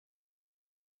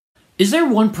Is there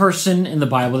one person in the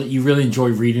Bible that you really enjoy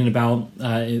reading about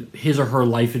his or her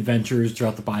life adventures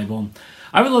throughout the Bible?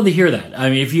 I would love to hear that. I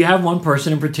mean, if you have one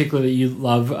person in particular that you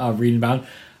love reading about,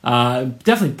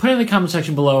 definitely put it in the comment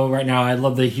section below right now. I'd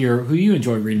love to hear who you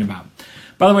enjoy reading about.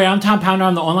 By the way, I'm Tom Pounder.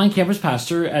 I'm the online campus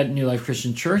pastor at New Life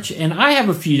Christian Church, and I have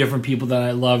a few different people that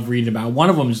I love reading about. One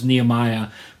of them is Nehemiah,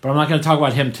 but I'm not going to talk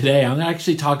about him today. I'm going to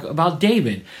actually talk about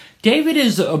David. David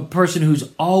is a person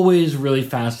who's always really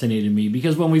fascinated me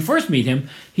because when we first meet him,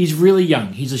 he's really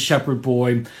young. He's a shepherd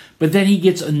boy, but then he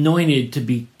gets anointed to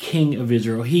be king of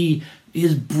Israel. He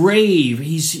is brave.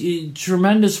 He's a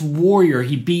tremendous warrior.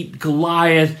 He beat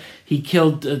Goliath. He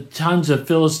killed tons of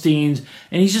Philistines,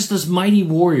 and he's just this mighty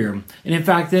warrior. And in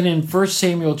fact, then in 1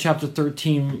 Samuel chapter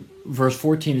 13, verse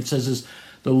 14, it says this,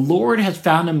 "The Lord has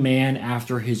found a man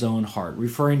after his own heart,"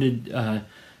 referring to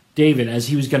David as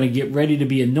he was going to get ready to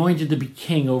be anointed to be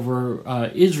king over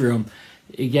Israel.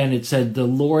 Again, it said, "The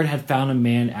Lord had found a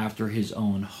man after his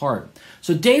own heart."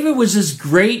 So David was this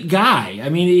great guy. I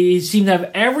mean, he seemed to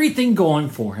have everything going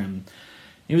for him.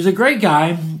 He was a great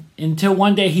guy until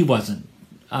one day he wasn't.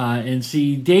 And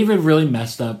see, David really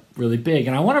messed up really big.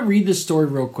 And I want to read this story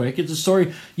real quick. It's a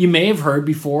story you may have heard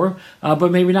before,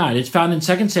 but maybe not. It's found in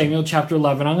 2 Samuel chapter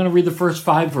 11. I'm going to read the first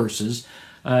 5 verses,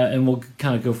 and we'll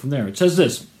kind of go from there. It says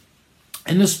this,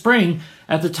 "In the spring,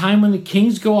 at the time when the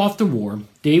kings go off to war,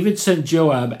 David sent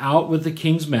Joab out with the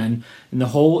king's men and the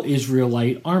whole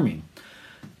Israelite army.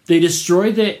 They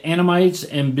destroyed the Ammonites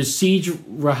and besieged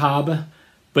Rahab,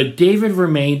 but David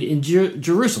remained in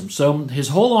Jerusalem." So his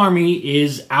whole army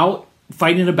is out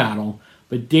fighting a battle,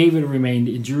 but David remained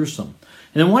in Jerusalem.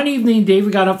 "And then one evening,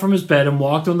 David got up from his bed and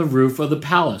walked on the roof of the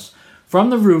palace. From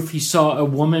the roof, he saw a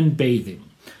woman bathing.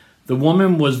 The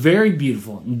woman was very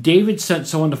beautiful, and David sent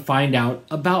someone to find out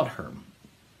about her.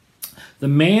 The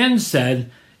man said,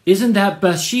 'Isn't that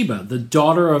Bathsheba, the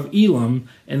daughter of Elam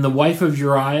and the wife of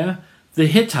Uriah the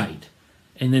Hittite?'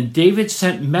 And then David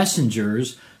sent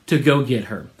messengers to go get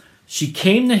her. She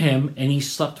came to him, and he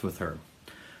slept with her.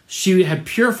 She had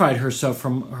purified herself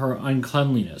from her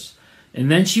uncleanliness,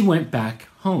 and then she went back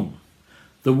home.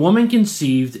 The woman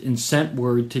conceived and sent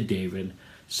word to David,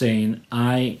 saying,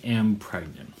 'I am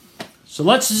pregnant.'" So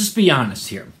let's just be honest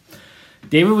here.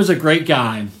 David was a great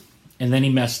guy, and then he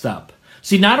messed up.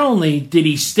 See, not only did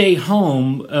he stay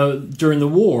home during the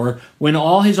war when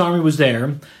all his army was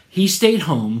there, he stayed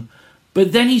home,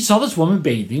 but then he saw this woman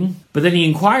bathing, but then he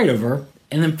inquired of her,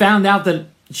 and then found out that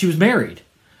she was married.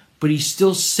 But he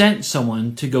still sent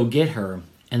someone to go get her,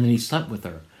 and then he slept with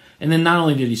her. And then not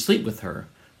only did he sleep with her,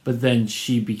 but then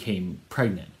she became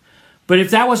pregnant. But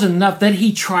if that wasn't enough, then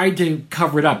he tried to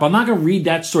cover it up. I'm not going to read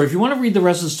that story. If you want to read the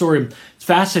rest of the story, it's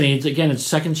fascinating. Again, it's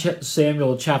 2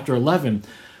 Samuel chapter 11.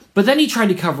 But then he tried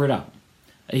to cover it up.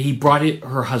 He brought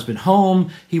her husband home.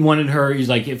 He wanted her. He's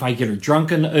like, if I get him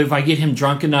drunk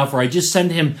enough, or I just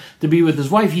send him to be with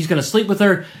his wife, he's going to sleep with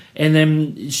her, and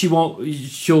then she'll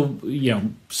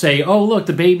say, "Oh, look,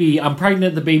 the baby, I'm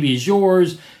pregnant. The baby is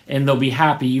yours," and they'll be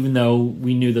happy, even though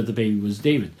we knew that the baby was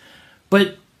David.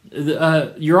 But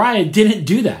Uriah didn't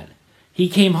do that. He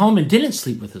came home and didn't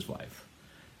sleep with his wife.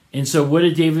 And so what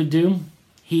did David do?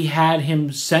 He had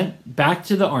him sent back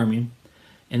to the army,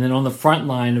 and then on the front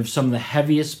line of some of the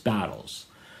heaviest battles.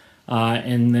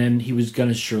 And then he was going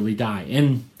to surely die.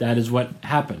 And that is what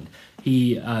happened.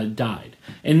 He died.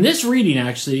 And this reading,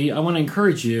 actually, I want to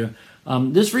encourage you.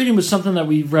 This reading was something that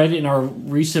we read in our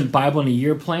recent Bible in a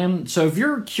Year plan. So if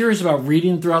you're curious about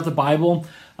reading throughout the Bible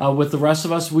with the rest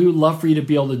of us, we would love for you to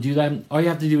be able to do that. All you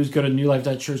have to do is go to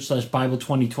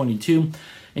newlife.church/Bible2022,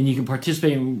 and you can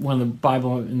participate in one of the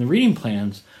Bible in the reading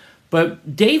plans.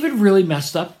 But David really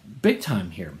messed up big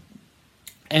time here.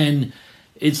 And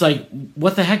it's like,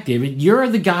 what the heck, David? You're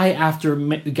the guy after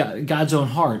God's own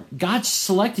heart. God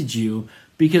selected you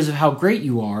because of how great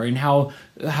you are and how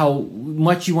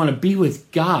much you want to be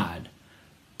with God.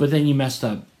 But then you messed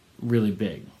up really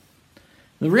big.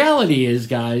 The reality is,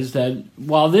 guys, that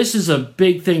while this is a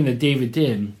big thing that David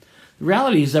did, the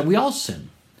reality is that we all sin.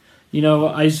 You know,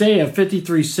 Isaiah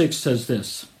 53:6 says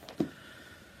this,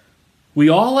 "We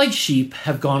all like sheep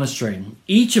have gone astray.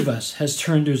 Each of us has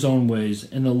turned to his own ways,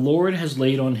 and the Lord has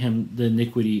laid on him the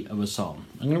iniquity of us all."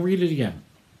 I'm going to read it again.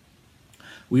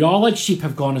 "We all like sheep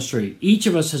have gone astray. Each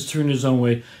of us has turned his own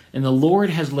way, and the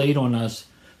Lord has laid on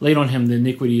him the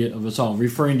iniquity of us all,"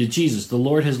 referring to Jesus. The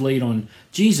Lord has laid on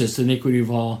Jesus the iniquity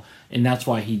of all, and that's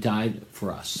why he died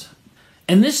for us.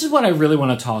 And this is what I really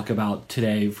want to talk about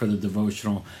today for the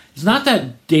devotional. It's not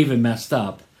that David messed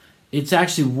up. It's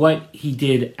actually what he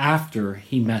did after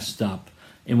he messed up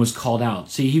and was called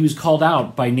out. See, he was called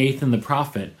out by Nathan the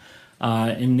prophet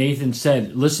And Nathan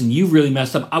said, listen, you really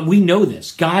messed up. We know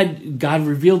this. God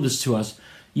revealed this to us.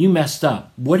 You messed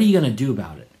up. What are you going to do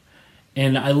about it?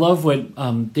 And I love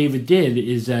what David did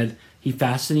is that he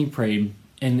fasted and he prayed.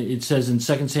 And it says in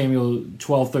 2 Samuel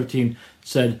 12:13,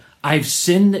 said, I've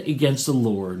sinned against the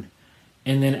Lord.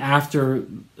 And then after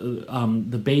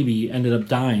the baby ended up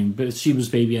dying, Bathsheba's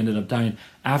baby ended up dying,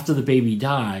 after the baby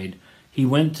died, he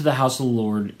went to the house of the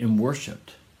Lord and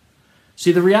worshipped.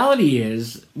 See, the reality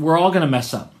is we're all going to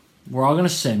mess up. We're all going to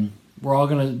sin. We're all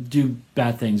going to do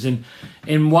bad things.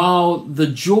 And while the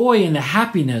joy and the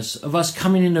happiness of us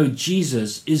coming to know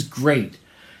Jesus is great,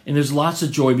 and there's lots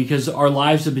of joy because our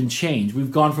lives have been changed.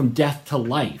 We've gone from death to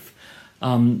life.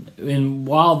 And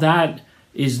while that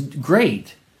is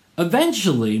great,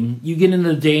 eventually you get into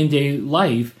the day-to-day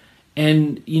life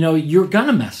and, you're going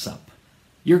to mess up.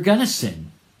 You're going to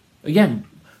sin. Again,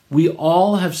 we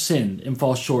all have sinned and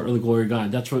fall short of the glory of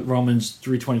God. That's what Romans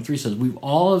 3:23 says. We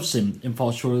all have sinned and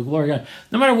fall short of the glory of God.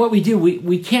 No matter what we do,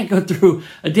 we can't go through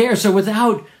a day or so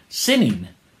without sinning.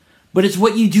 But it's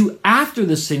what you do after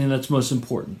the sinning that's most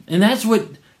important. And that's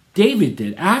what David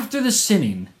did. After the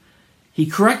sinning, he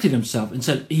corrected himself and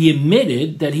said he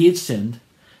admitted that he had sinned.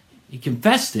 He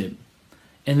confessed it.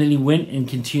 And then he went and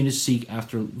continued to seek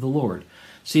after the Lord.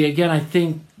 See, again, I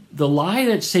think the lie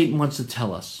that Satan wants to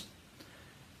tell us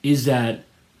is that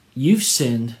you've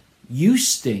sinned, you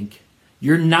stink,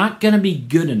 you're not going to be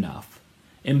good enough.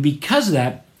 And because of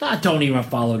that, don't even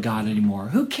follow God anymore.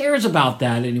 Who cares about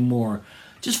that anymore?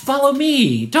 Just follow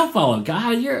me. Don't follow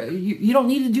God. You don't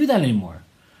need to do that anymore.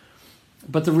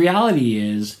 But the reality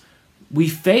is we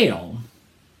fail,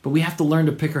 but we have to learn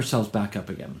to pick ourselves back up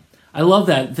again. I love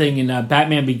that thing in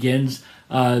Batman Begins.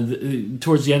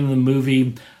 Towards the end of the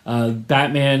movie,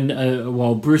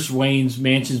 Bruce Wayne's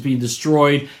mansion's being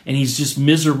destroyed, and he's just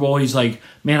miserable. He's like,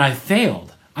 man, I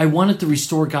failed. I wanted to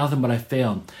restore Gotham, but I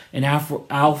failed. And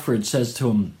Alfred says to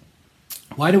him,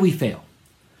 why do we fail?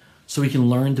 So we can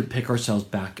learn to pick ourselves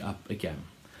back up again.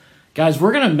 Guys,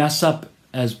 we're going to mess up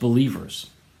as believers.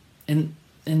 And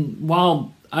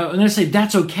while I'm going to say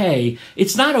that's okay,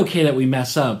 it's not okay that we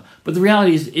mess up. But the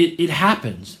reality is it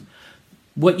happens.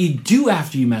 What you do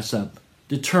after you mess up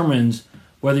determines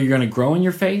whether you're going to grow in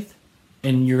your faith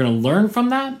and you're going to learn from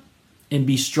that and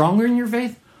be stronger in your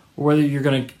faith, or whether you're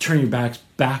going to turn your backs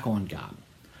back on God.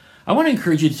 I want to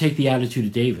encourage you to take the attitude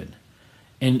of David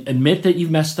and admit that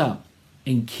you've messed up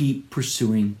and keep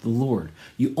pursuing the Lord.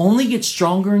 You only get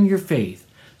stronger in your faith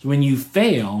when you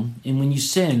fail and when you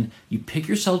sin, you pick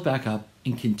yourselves back up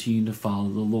and continue to follow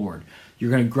the Lord. You're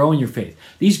going to grow in your faith.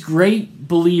 These great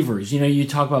believers, you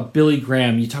talk about Billy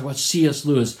Graham, you talk about C.S.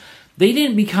 Lewis, they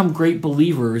didn't become great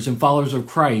believers and followers of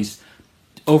Christ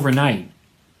overnight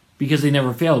because they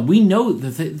never failed. We know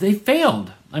that they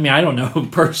failed. I mean, I don't know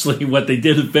personally what they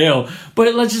did to fail,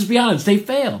 but let's just be honest, they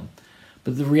failed.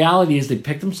 But the reality is they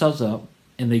picked themselves up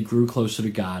and they grew closer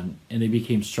to God and they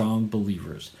became strong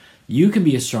believers. You can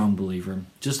be a strong believer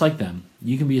just like them.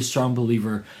 You can be a strong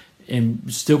believer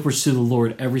and still pursue the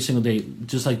Lord every single day,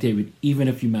 just like David, even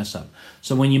if you mess up.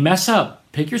 So when you mess up,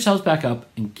 pick yourselves back up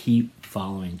and keep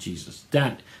following Jesus.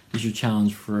 That is your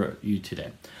challenge for you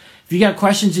today. If you got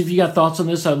questions, if you got thoughts on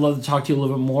this, I'd love to talk to you a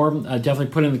little bit more. Definitely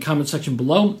put it in the comment section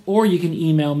below, or you can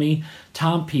email me,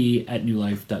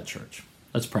 tomp@newlife.church.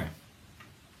 Let's pray.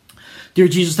 Dear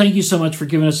Jesus, thank you so much for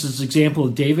giving us this example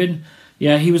of David.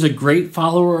 Yeah, he was a great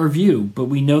follower of you, but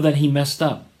we know that he messed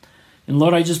up. And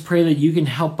Lord, I just pray that you can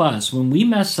help us when we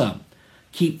mess up,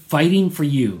 keep fighting for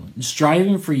you, and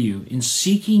striving for you, and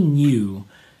seeking you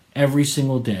every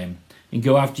single day, and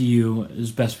go after you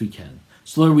as best we can.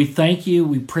 So Lord, we thank you,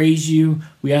 we praise you,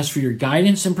 we ask for your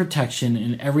guidance and protection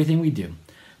in everything we do.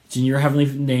 It's in your heavenly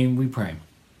name we pray.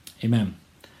 Amen.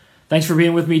 Thanks for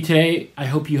being with me today. I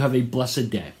hope you have a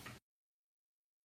blessed day.